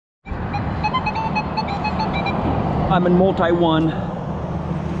I'm in multi-1.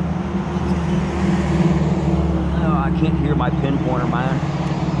 Oh, I can't hear my pinpointer, man.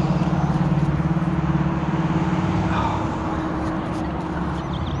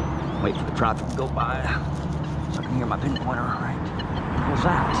 Wait for the traffic to go by so I can hear my pinpointer. Right. What was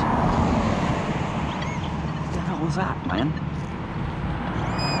that? What the hell was that, man?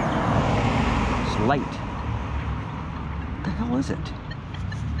 It's light. What the hell is it?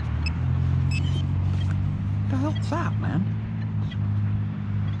 What the hell is that, man?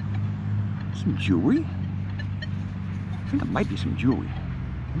 Some jewelry? I think it might be some jewelry.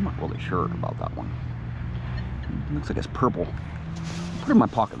 I'm not really sure about that one. It looks like it's purple. Put it in my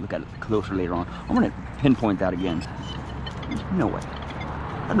pocket, look at it closer later on. I'm gonna pinpoint that again. No way.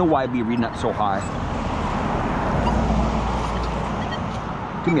 I don't know why I'd be reading that so high.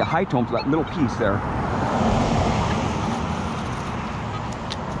 Give me a high tone for that little piece there.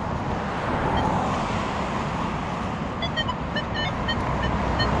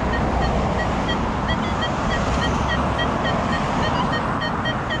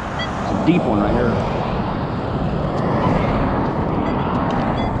 It's a deep one right here.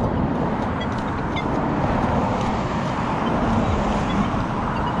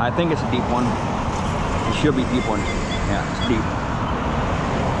 I think it's a deep one. It should be a deep one. Yeah, it's deep.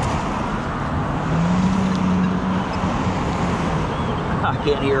 I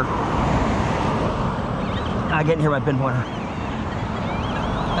can't hear. I can't hear my pinpointer.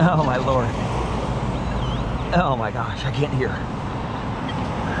 Oh my Lord. Oh my gosh, I can't hear.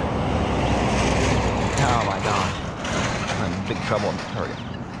 Oh my gosh. I'm in big trouble on the target.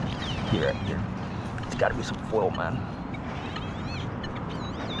 Here. It's gotta be some foil, man.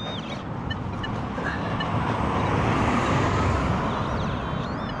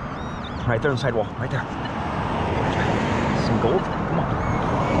 Right there on the sidewall, right there. Some gold, come on.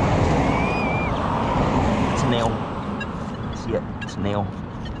 It's a nail. See it? It's a nail.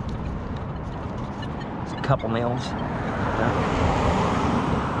 It's a couple nails. Right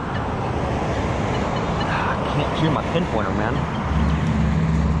I can't hear my pinpointer, man.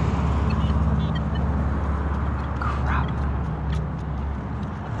 Crap.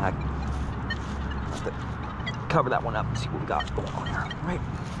 I have to cover that one up and see what we got going on here, right?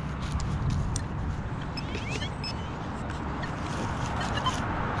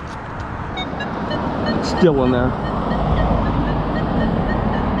 Still in there.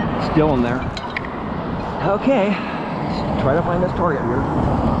 Still in there. Okay, let's try to find this target here.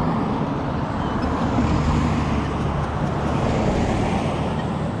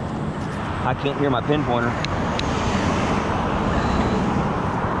 I can't hear my pinpointer.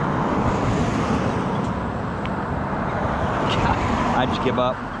 I just give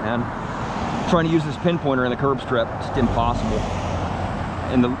up, man. Trying to use this pinpointer in the curb strip, it's just impossible.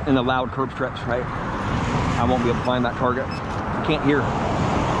 In the loud curb strips, right? I won't be able to find that target. I can't hear.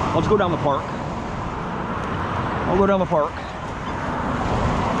 Let's go down the park. I'll go down the park.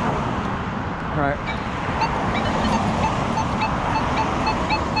 All right.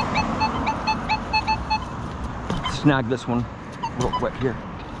 Snag this one real quick here.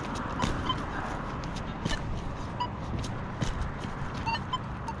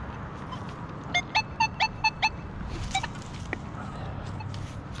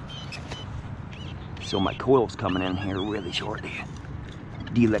 So my coil's coming in here really shortly.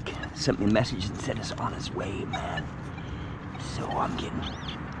 D-Lick sent me a message and said it's on its way, man. So I'm getting...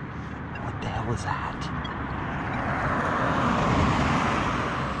 What the hell is that?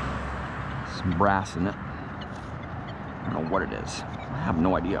 Some brass in it. I don't know what it is. I have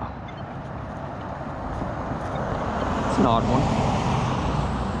no idea. It's an odd one.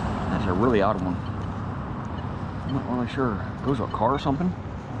 That's a really odd one. I'm not really sure. It goes to a car or something?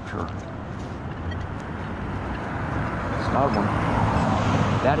 I'm not sure. Odd one.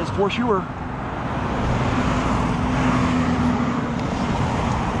 That is for sure.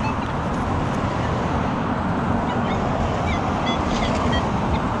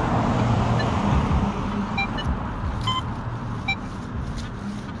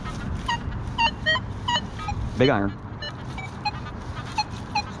 Big iron.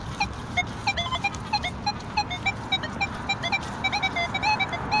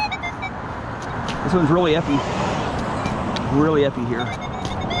 This one's really iffy. Really iffy here.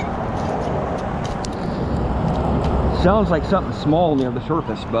 Sounds like something small near the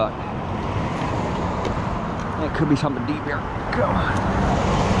surface, but it could be something deep here. Go.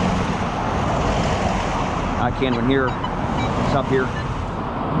 I can't even hear. It's up here.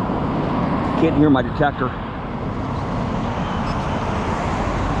 Can't hear my detector.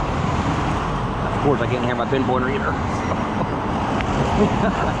 Of course, I can't hear my pinpointer either.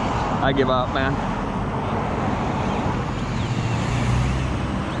 I give up, man.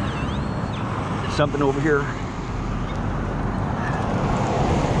 something over here.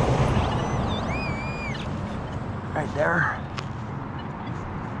 Right there.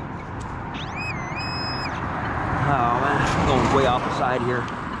 Oh man, I'm going way off the side here.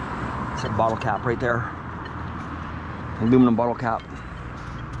 It's a bottle cap right there. Aluminum bottle cap.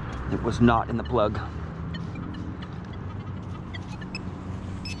 It was not in the plug.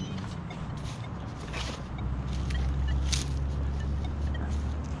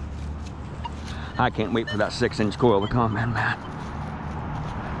 I can't wait for that 6-inch coil to come in, man.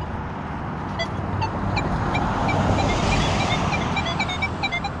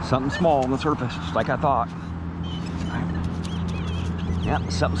 Something small on the surface, just like I thought.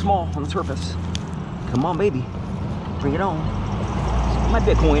 Yep, something small on the surface. Come on, baby. Bring it on. It might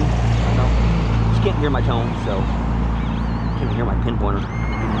be a coin. I don't know. Just can't hear my tone, so can't hear my pinpointer.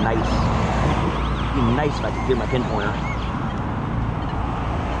 It'd be nice. It'd be nice if I could hear my pinpointer.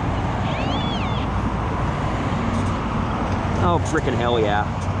 Oh, frickin' hell yeah.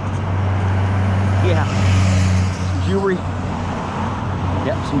 Yeah. Some jewelry.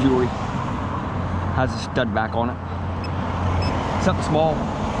 Yep, some jewelry. Has a stud back on it. Something small.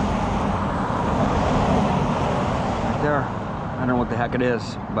 Right there. I don't know what the heck it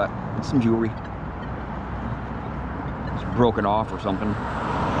is, but it's some jewelry. It's broken off or something.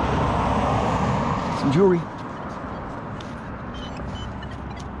 Some jewelry.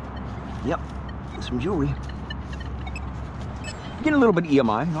 Yep, some jewelry. Getting a little bit of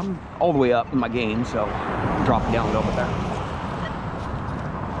EMI. I'm all the way up in my game, so I'm dropping down a little bit there.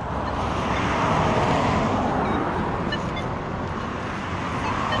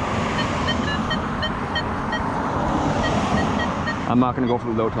 I'm not going to go for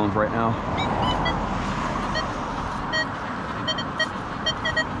the low tones right now.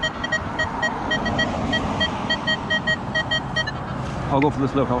 I'll go for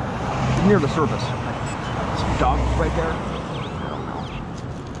this low tone. Near the surface. Some dogs right there. I don't know.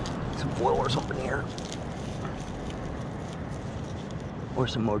 Some foil or something here. Or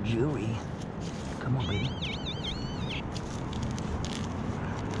some more jewelry. Come on, baby.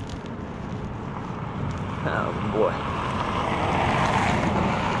 Oh boy.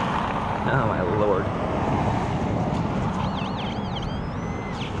 Oh my lord.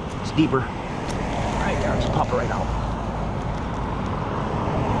 It's deeper. Right there, just pop it right out.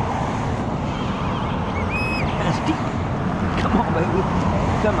 That's deep. Come on, baby.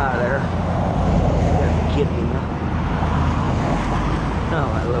 Come out of there. You gotta be kidding me, man. Oh,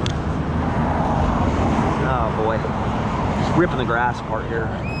 I love it. Oh boy. Just ripping the grass apart here.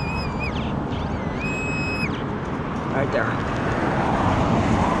 Right there.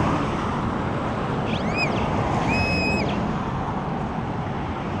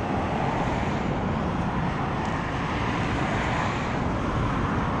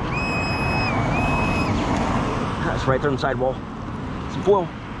 That's right there on the sidewall. Some foil.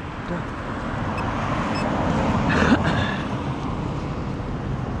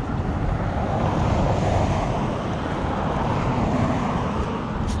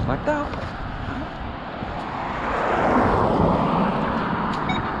 Just like that.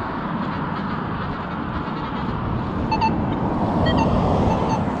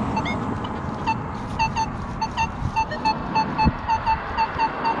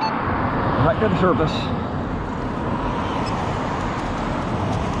 Right to the surface.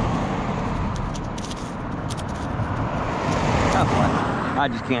 I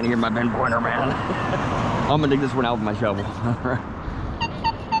just can't hear my bend pointer, man. I'm gonna dig this one out with my shovel.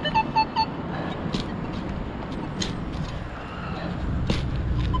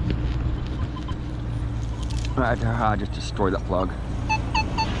 Right there, I just destroyed that plug.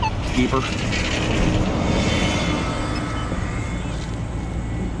 Deeper.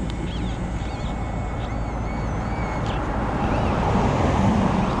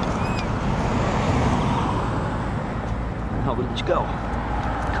 How did you go?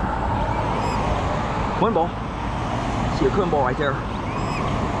 Coin ball. See a coin ball right there.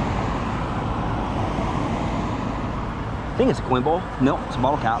 I think it's a coin ball. No, it's a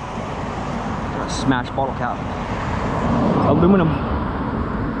bottle cap. A smashed bottle cap. Aluminum.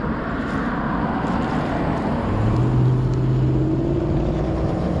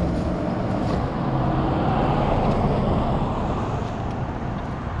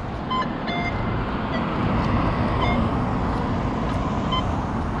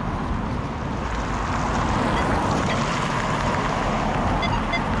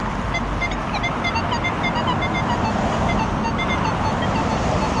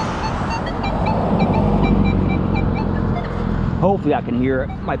 Hopefully I can hear it.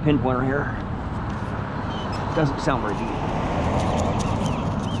 My pinpointer here doesn't sound very deep.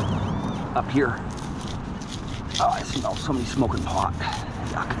 Up here. Oh, I smell somebody smoking pot.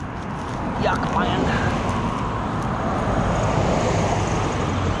 Yuck. Yuck, man.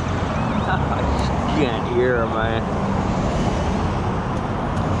 I just can't hear, man.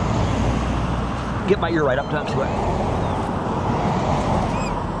 Get my ear right up to it.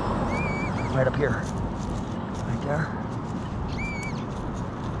 Right up here. Right there.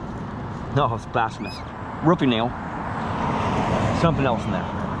 No, it's blasphemous. Roofing nail. Something else in there.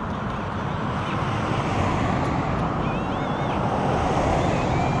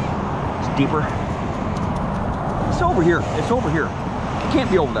 It's deeper. It's over here. It's over here. It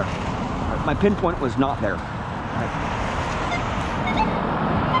can't be over there. My pinpoint was not there. Right.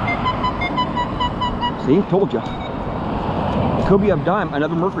 See, told you. It could be a dime,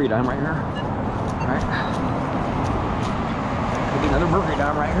 another mercury dime right here. Right. Could be another mercury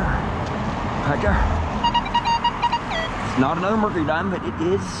dime right here. Right there. It's not another mercury dime, but it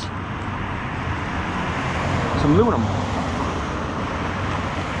is some aluminum.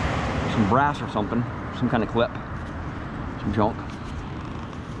 Some brass or something. Some kind of clip. Some junk.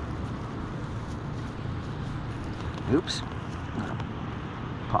 Oops.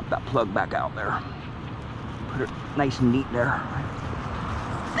 Pop that plug back out there. Put it nice and neat there.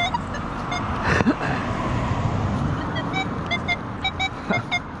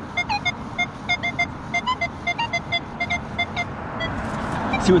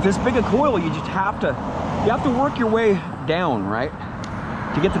 See, with this big a coil, you just have to work your way down, right?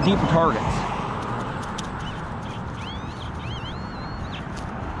 To get the deeper targets.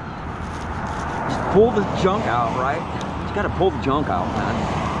 Just pull the junk out, right? Just gotta pull the junk out, man.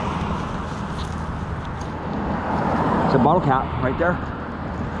 It's a bottle cap right there.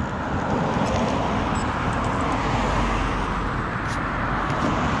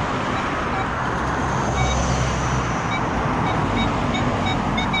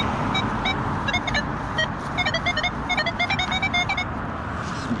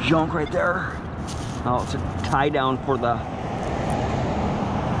 Junk right there. Oh, it's a tie down for the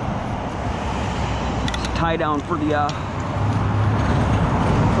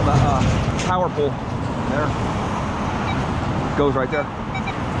power pole. There. Goes right there.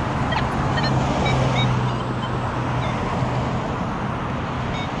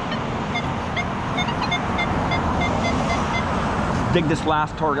 Dig this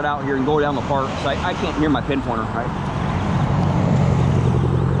last target out here and go down the park. So I can't hear my pinpointer, right?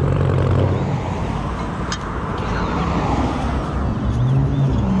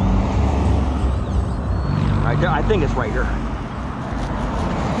 I think it's right here.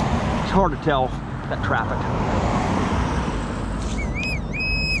 It's hard to tell that traffic.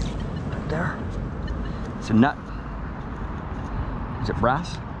 Right there. It's a nut. Is it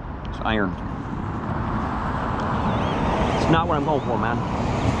brass? It's iron. It's not what I'm going for, man.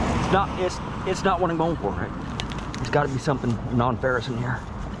 It's not what I'm going for, right? There's got to be something non-ferrous in here.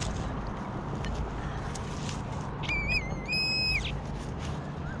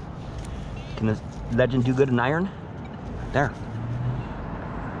 Can this Legend do good in iron? There.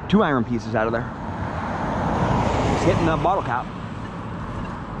 2 iron pieces out of there. It's hitting the bottle cap.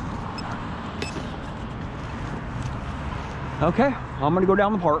 Okay, I'm gonna go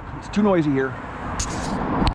down the park. It's too noisy here.